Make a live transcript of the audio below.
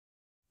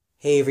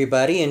Hey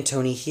everybody, and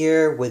Tony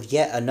here with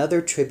yet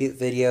another tribute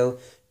video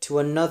to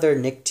another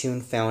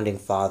Nicktoon founding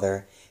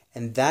father,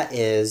 and that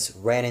is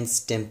Ren and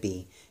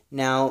Stimpy.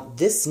 Now,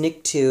 this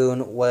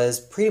Nicktoon was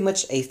pretty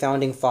much a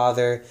founding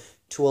father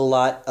to a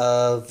lot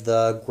of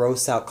the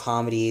gross-out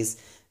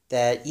comedies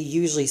that you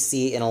usually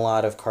see in a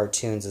lot of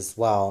cartoons as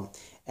well.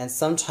 And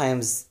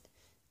sometimes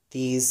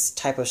these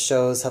type of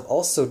shows have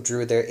also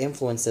drew their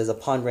influences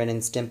upon Ren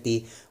and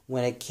Stimpy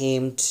when it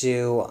came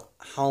to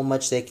how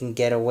much they can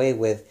get away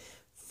with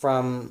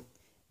from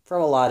a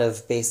lot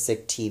of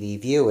basic TV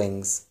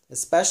viewings,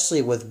 especially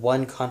with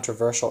one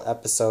controversial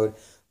episode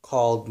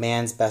called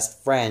Man's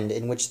Best Friend,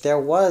 in which there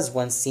was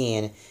one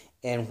scene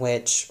in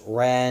which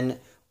Ren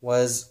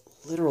was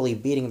literally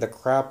beating the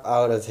crap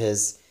out of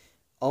his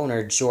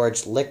owner,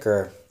 George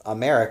Liquor,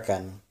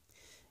 American.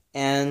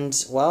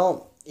 And,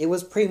 well, it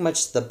was pretty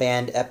much the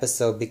banned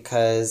episode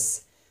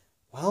because,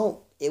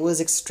 well, it was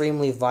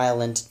extremely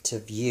violent to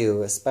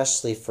view,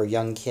 especially for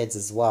young kids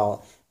as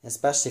well,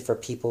 especially for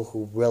people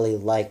who really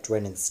liked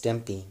Ren and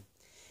Stimpy.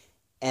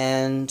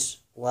 And,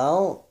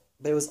 well,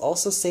 but it was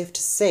also safe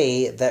to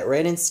say that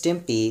Ren and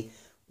Stimpy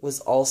was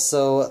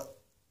also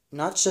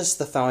not just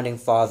the founding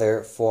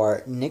father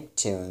for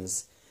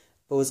Nicktoons,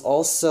 but was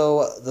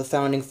also the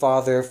founding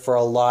father for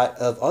a lot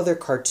of other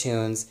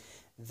cartoons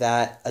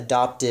that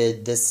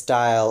adopted this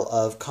style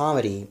of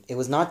comedy. It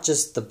was not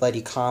just the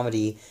buddy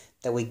comedy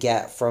that we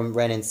get from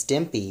Ren and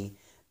Stimpy,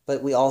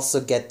 but we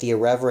also get the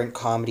irreverent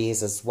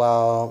comedies as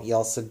well. You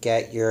also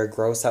get your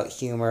gross-out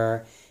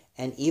humor,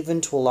 and even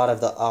to a lot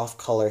of the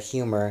off-color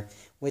humor,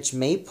 which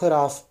may put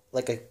off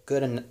like a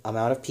good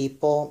amount of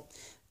people,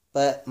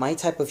 but my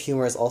type of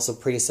humor is also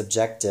pretty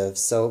subjective.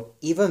 So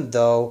even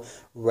though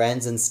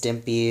Ren's and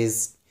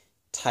Stimpy's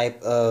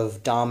type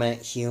of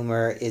dominant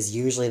humor is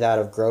usually that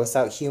of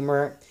gross-out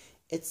humor,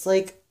 it's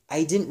like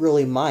I didn't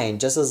really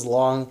mind, just as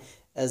long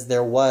as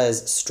there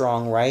was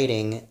strong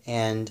writing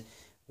and,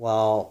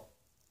 well,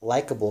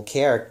 likable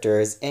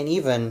characters, and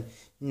even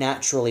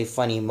naturally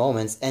funny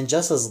moments, and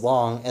just as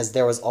long as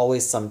there was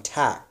always some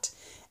tact.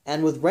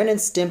 And with Ren and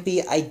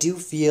Stimpy, I do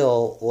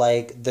feel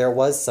like there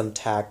was some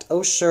tact.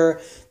 Oh sure,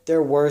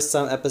 there were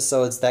some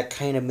episodes that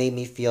kind of made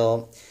me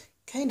feel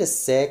kind of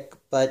sick,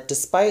 but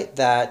despite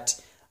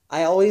that,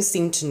 I always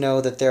seemed to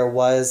know that there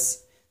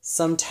was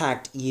some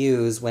tact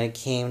used when it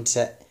came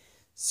to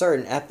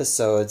certain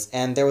episodes,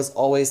 and there was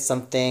always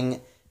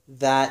something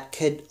that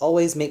could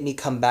always make me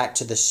come back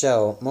to the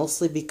show,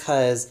 mostly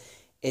because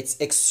it's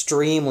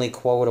extremely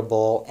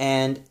quotable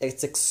and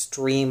it's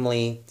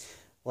extremely,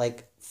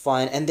 like,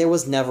 fun, and there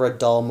was never a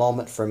dull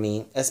moment for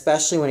me,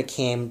 especially when it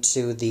came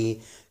to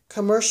the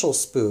commercial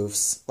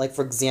spoofs. Like,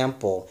 for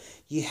example,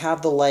 you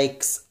have the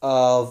likes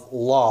of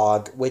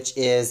Log, which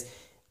is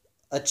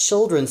a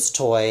children's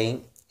toy,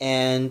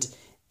 and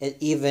it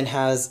even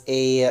has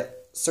a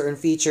certain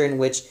feature in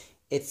which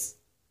it's,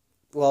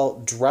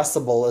 well,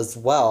 dressable as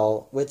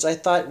well, which I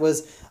thought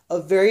was a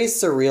very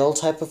surreal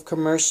type of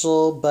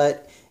commercial,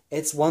 but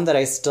it's one that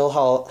I still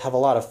have a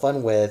lot of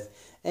fun with.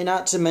 And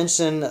not to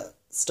mention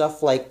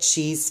stuff like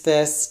Cheese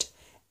Fist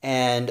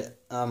and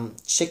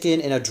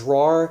Chicken in a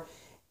Drawer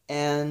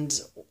and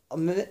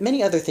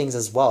many other things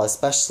as well,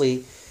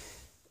 especially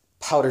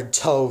Powdered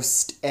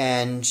Toast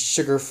and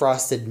Sugar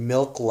Frosted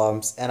Milk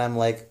Lumps. And I'm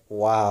like,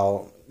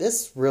 wow,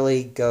 this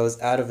really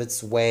goes out of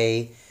its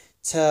way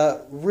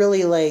to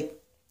really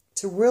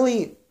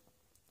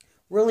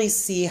really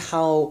see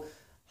how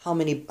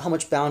many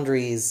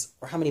boundaries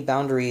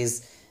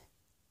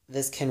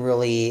this can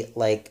really,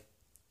 like,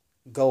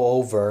 go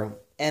over.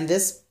 And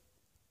this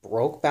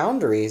broke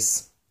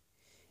boundaries.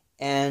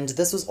 And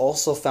this was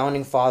also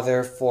founding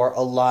father for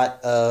a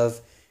lot of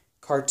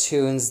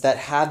cartoons that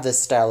had this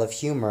style of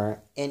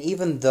humor. And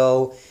even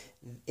though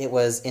it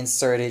was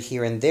inserted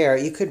here and there,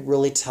 you could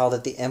really tell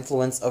that the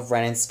influence of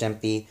Ren and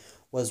Stimpy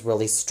was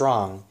really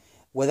strong.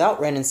 Without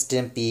Ren and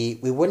Stimpy,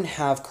 we wouldn't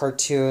have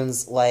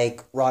cartoons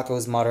like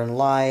Rocko's Modern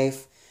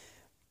Life,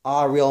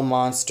 Ah Real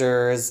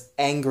Monsters,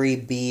 Angry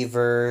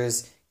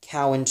Beavers,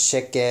 Cow and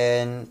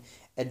Chicken,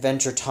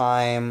 Adventure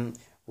Time,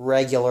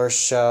 Regular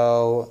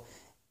Show,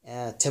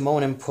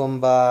 Timon and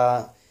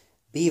Pumbaa,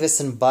 Beavis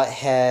and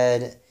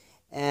Butthead,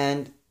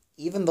 and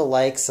even the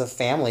likes of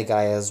Family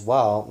Guy as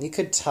well. You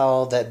could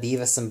tell that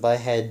Beavis and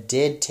Butthead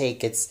did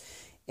take its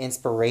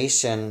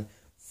inspiration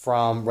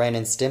from Ren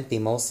and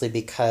Stimpy, mostly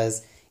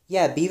because,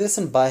 yeah, Beavis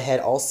and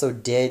Butthead also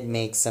did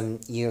make some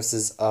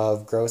uses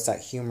of gross-out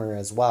humor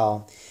as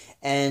well.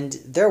 And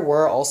there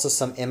were also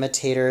some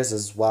imitators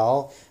as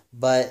well,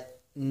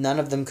 but none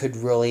of them could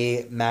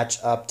really match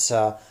up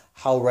to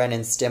how Ren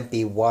and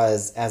Stimpy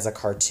was as a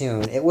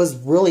cartoon. It was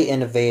really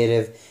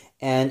innovative,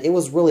 and it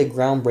was really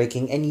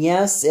groundbreaking, and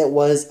yes, it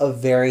was a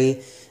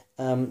very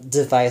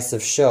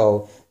divisive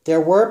show.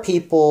 There were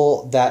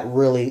people that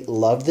really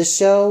loved the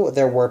show,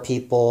 there were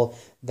people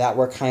that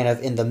were kind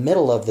of in the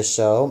middle of the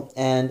show,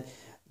 and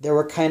there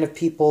were kind of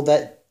people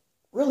that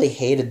really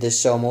hated this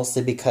show,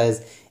 mostly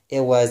because it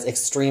was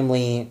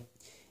extremely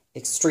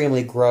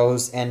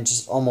gross and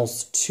just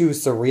almost too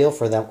surreal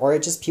for them, or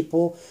just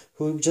people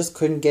who just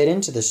couldn't get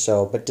into the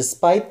show. But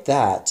despite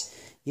that,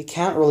 you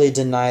can't really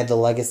deny the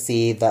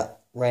legacy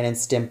that Ren and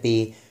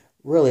Stimpy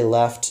really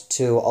left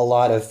to a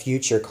lot of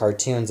future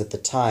cartoons at the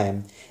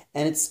time,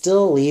 and it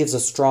still leaves a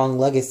strong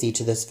legacy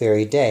to this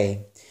very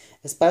day,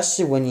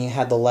 especially when you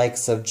had the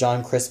likes of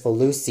John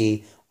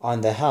Crispolucci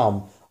on the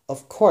helm.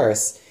 Of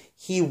course,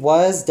 he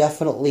was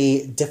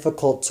definitely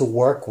difficult to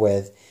work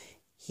with.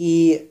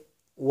 He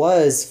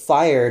was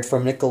fired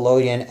from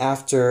Nickelodeon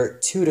after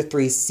 2 to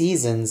 3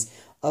 seasons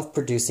of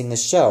producing the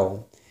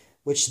show,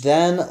 which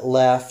then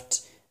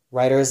left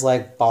writers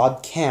like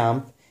Bob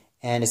Camp,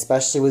 and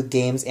especially with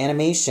games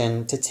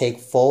animation, to take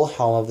full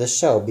helm of the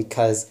show,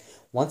 because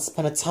once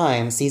upon a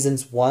time,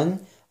 seasons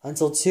 1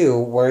 until 2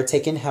 were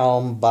taken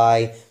helm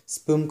by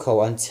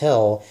Spoomco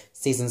until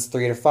seasons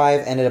 3 to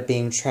 5 ended up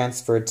being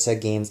transferred to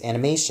games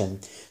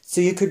animation.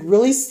 So you could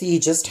really see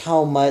just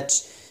how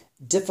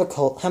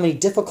many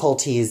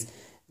difficulties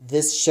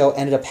this show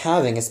ended up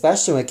having,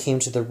 especially when it came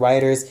to the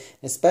writers,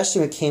 and especially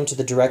when it came to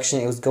the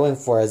direction it was going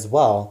for as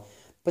well.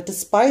 But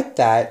despite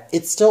that,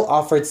 it still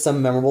offered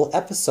some memorable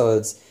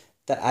episodes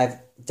that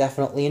I've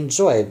definitely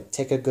enjoyed.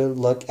 Take a good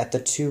look at the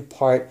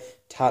 2-part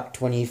top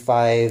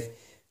 25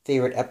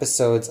 favorite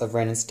episodes of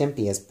Ren and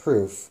Stimpy as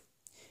proof.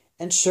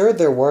 And sure,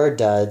 there were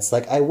duds.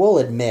 Like, I will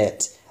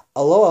admit,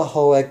 Aloha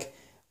Hoek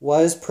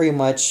was pretty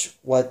much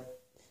what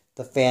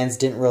the fans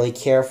didn't really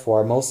care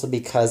for, mostly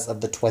because of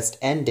the twist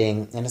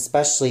ending, and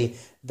especially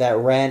that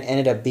Ren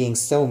ended up being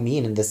so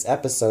mean in this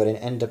episode and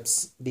ended up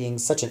being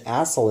such an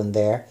asshole in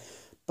there.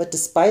 But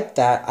despite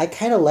that, I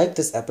kind of like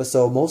this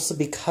episode, mostly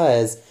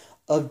because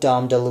of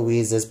Dom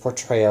DeLuise's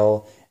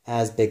portrayal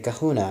as Big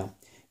Kahuna.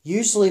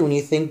 Usually when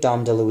you think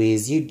Dom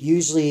DeLuise, you'd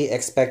usually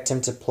expect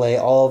him to play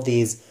all of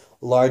these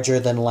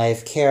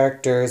larger-than-life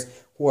characters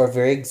who are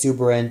very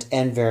exuberant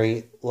and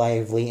very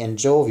lively and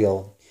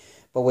jovial.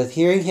 But with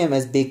hearing him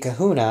as Big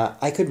Kahuna,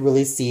 I could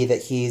really see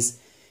that he's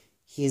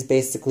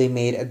basically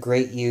made a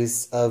great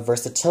use of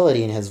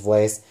versatility in his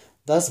voice,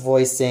 thus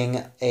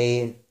voicing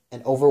an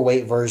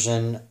overweight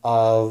version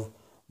of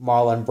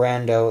Marlon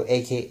Brando,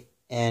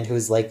 and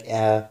who's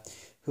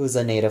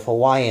a native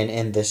Hawaiian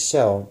in this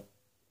show.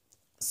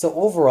 So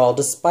overall,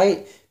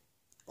 despite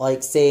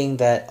saying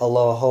that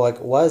Aloha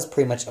Hoek was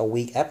pretty much a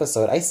weak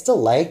episode, I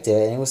still liked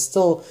it, and it was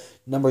still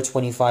number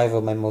 25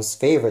 of my most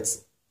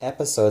favorites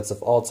episodes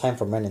of all time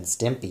from Ren and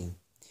Stimpy.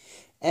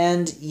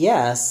 And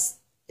yes,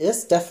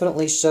 this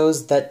definitely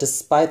shows that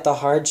despite the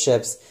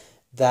hardships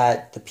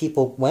that the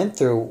people went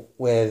through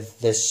with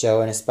this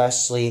show, and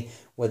especially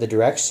with the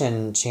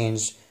direction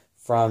change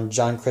from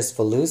John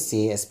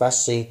Crispolucci,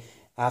 especially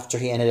after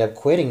he ended up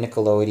quitting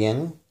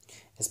Nickelodeon,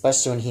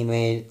 especially when he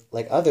made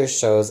other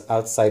shows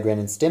outside Ren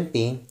and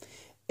Stimpy,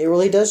 it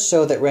really does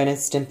show that Ren and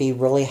Stimpy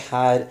really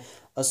had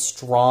a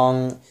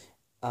strong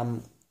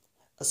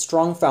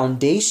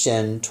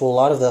foundation to a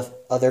lot of the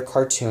other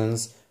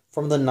cartoons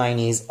from the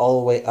 90s all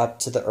the way up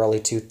to the early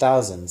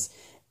 2000s.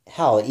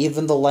 Hell,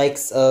 even the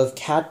likes of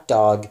Cat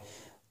Dog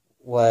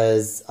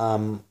was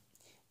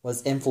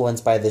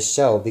influenced by this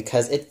show,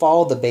 because it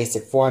followed the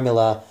basic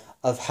formula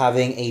of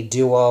having a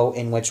duo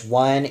in which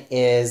one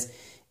is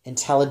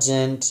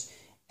intelligent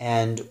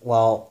and,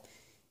 well,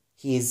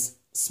 he's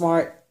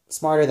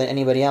smarter than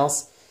anybody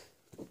else,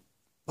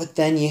 but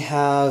then you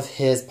have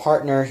his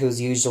partner who's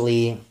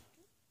usually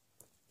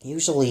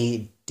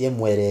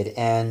dim-witted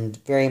and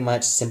very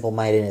much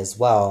simple-minded as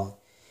well.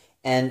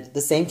 And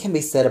the same can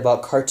be said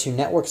about Cartoon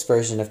Network's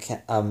version of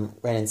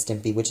Ren and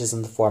Stimpy, which is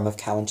in the form of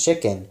Cow and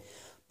Chicken.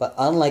 But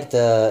unlike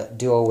the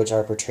duo which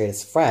are portrayed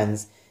as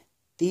friends,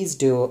 this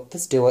duo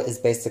is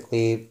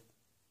basically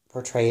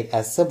portrayed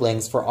as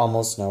siblings for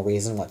almost no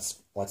reason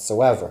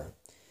whatsoever.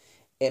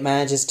 It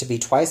manages to be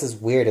twice as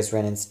weird as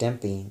Ren and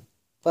Stimpy,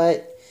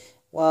 but,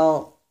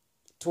 well,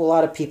 to a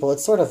lot of people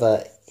it's sort of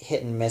a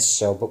hit-and-miss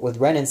show, but with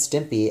Ren and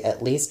Stimpy,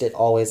 at least it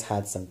always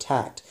had some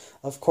tact.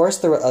 Of course,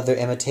 there were other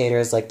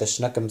imitators like the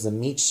Schnookums and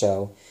Meat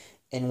show,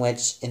 in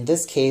which, in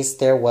this case,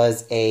 there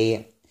was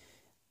a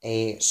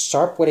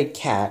sharp-witted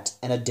cat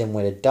and a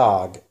dim-witted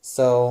dog.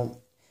 So,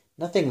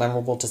 nothing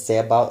memorable to say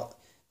about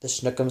the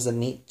Schnookums and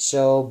Meat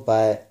show,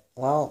 but,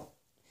 well,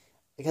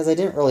 because I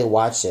didn't really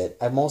watch it.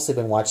 I've mostly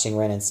been watching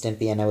Ren and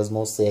Stimpy, and I was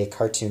mostly a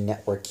Cartoon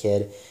Network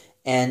kid,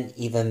 and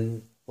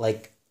even,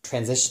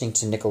 transitioning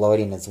to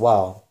Nickelodeon as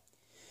well.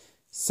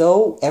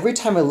 So, every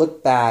time I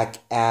look back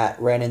at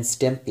Ren and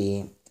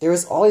Stimpy, there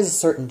was always a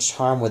certain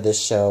charm with this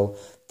show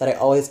that I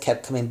always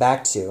kept coming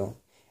back to.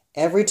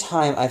 Every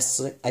time I've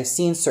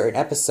seen certain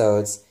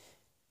episodes,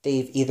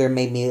 they've either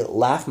made me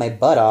laugh my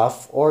butt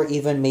off, or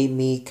even made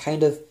me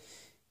kind of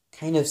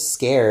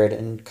scared,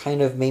 and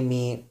kind of made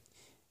me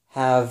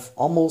have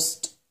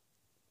almost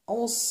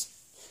a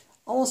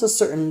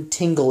certain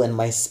tingle in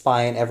my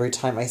spine every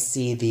time I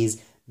see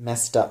these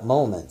messed up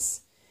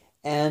moments.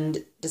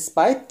 And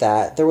despite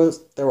that, there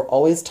were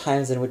always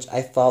times in which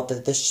I felt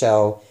that the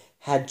show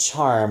had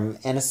charm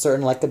and a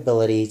certain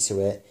likability to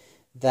it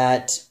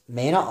that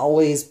may not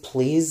always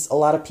please a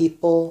lot of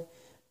people,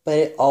 but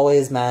it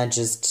always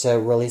manages to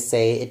really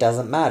say it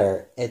doesn't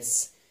matter.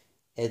 It's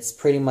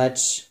pretty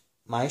much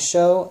my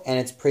show, and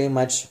it's pretty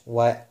much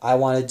what I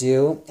want to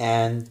do,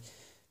 and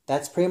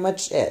that's pretty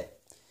much it.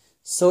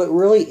 So it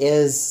really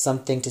is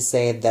something to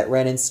say that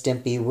Ren and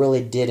Stimpy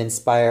really did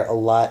inspire a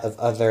lot of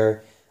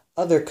other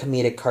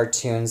comedic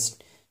cartoons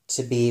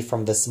to be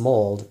from this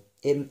mold.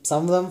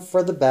 Some of them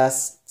for the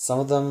best, some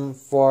of them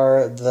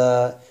for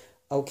the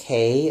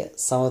okay,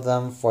 some of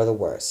them for the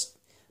worst.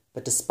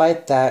 But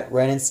despite that,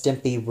 Ren and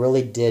Stimpy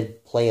really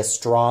did play a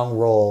strong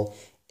role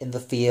in the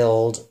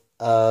field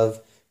of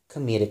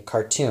comedic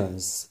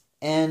cartoons.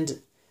 And,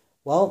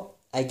 well,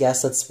 I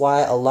guess that's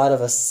why a lot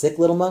of us sick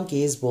little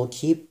monkeys will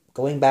keep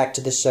going back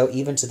to the show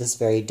even to this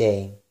very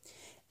day.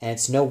 And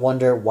it's no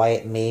wonder why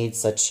it made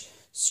such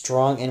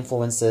strong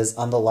influences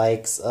on the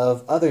likes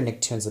of other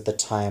Nicktoons at the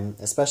time,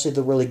 especially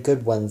the really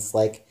good ones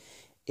like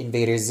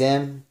Invader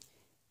Zim,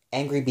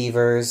 Angry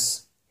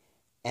Beavers,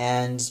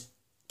 and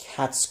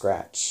Cat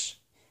Scratch.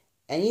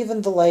 And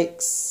even the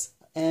likes,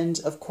 and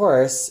of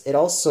course, it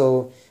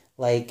also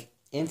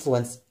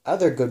influenced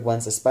other good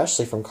ones,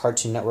 especially from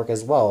Cartoon Network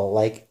as well,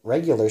 like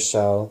Regular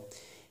Show,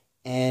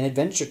 and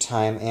Adventure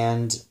Time,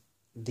 and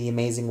The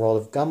Amazing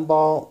World of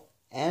Gumball,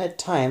 and at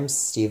times,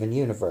 Steven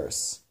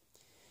Universe.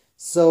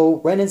 So,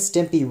 Ren and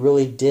Stimpy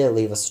really did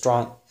leave a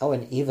strong,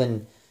 and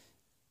even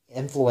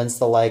influenced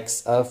the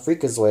likes of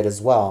Freakazoid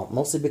as well,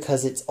 mostly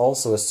because it's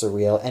also a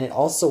surreal, and it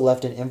also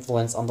left an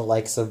influence on the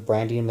likes of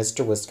Brandy and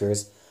Mr.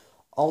 Whiskers,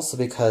 also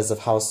because of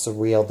how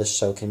surreal this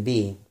show can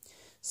be.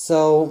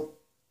 So,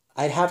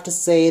 I'd have to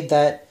say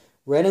that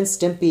Ren and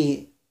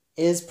Stimpy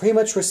is pretty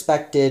much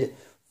respected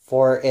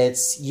for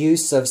its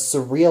use of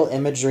surreal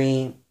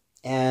imagery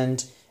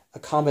and a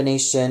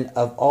combination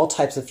of all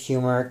types of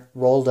humor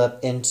rolled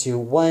up into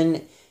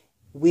one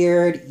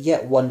weird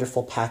yet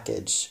wonderful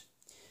package.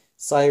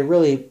 So I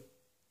really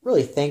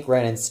thank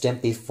Ren and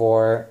Stimpy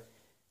for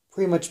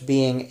pretty much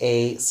being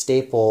a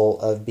staple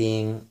of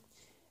being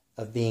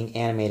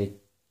animated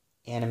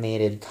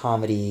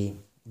comedy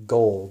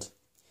gold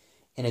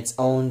in its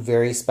own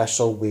very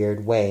special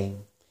weird way.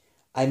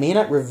 I may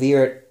not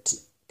revere it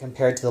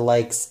compared to the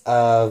likes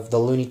of the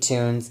Looney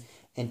Tunes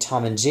and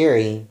Tom and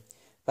Jerry,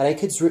 but I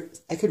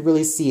could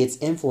really see its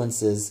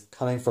influences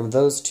coming from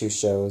those two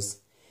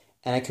shows,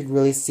 and I could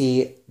really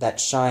see that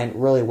shine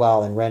really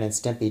well in Ren and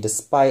Stimpy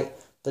despite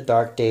the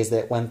dark days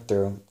that it went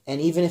through.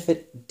 And even if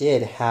it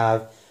did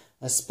have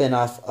a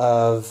spin-off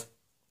of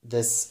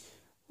this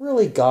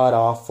really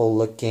god-awful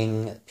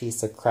looking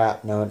piece of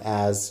crap known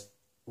as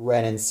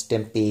Ren and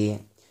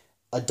Stimpy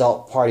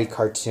Adult Party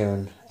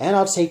Cartoon, and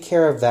I'll take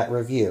care of that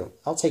review.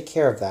 I'll take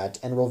care of that,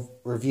 and we'll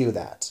review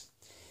that.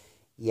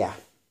 Yeah.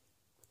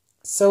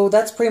 So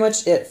that's pretty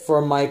much it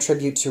for my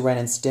tribute to Ren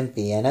and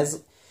Stimpy, and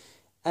as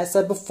I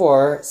said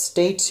before,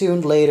 stay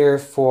tuned later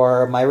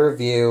for my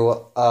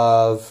review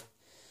of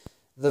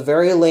the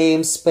very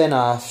lame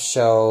spin-off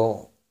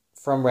show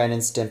from Ren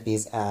and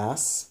Stimpy's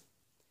ass,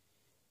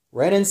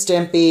 Ren and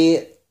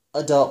Stimpy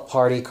Adult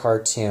Party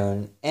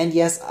Cartoon. And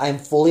yes, I'm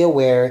fully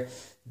aware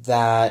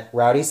that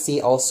Rowdy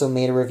C also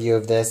made a review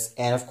of this,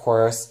 and of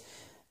course,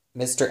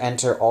 Mr.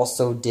 Enter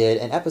also did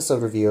an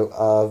episode review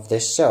of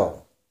this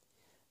show.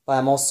 But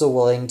I'm also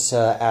willing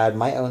to add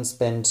my own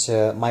spin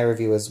to my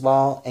review as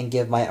well, and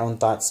give my own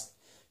thoughts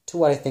to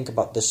what I think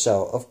about the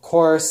show. Of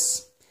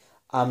course,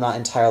 I'm not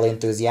entirely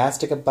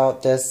enthusiastic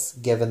about this,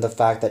 given the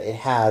fact that it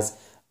has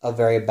a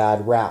very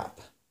bad rap.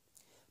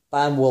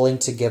 But I'm willing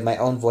to give my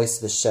own voice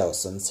to the show.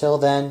 So until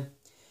then,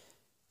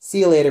 see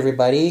you later,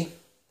 everybody,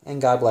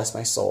 and God bless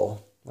my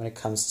soul when it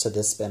comes to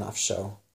this spin-off show.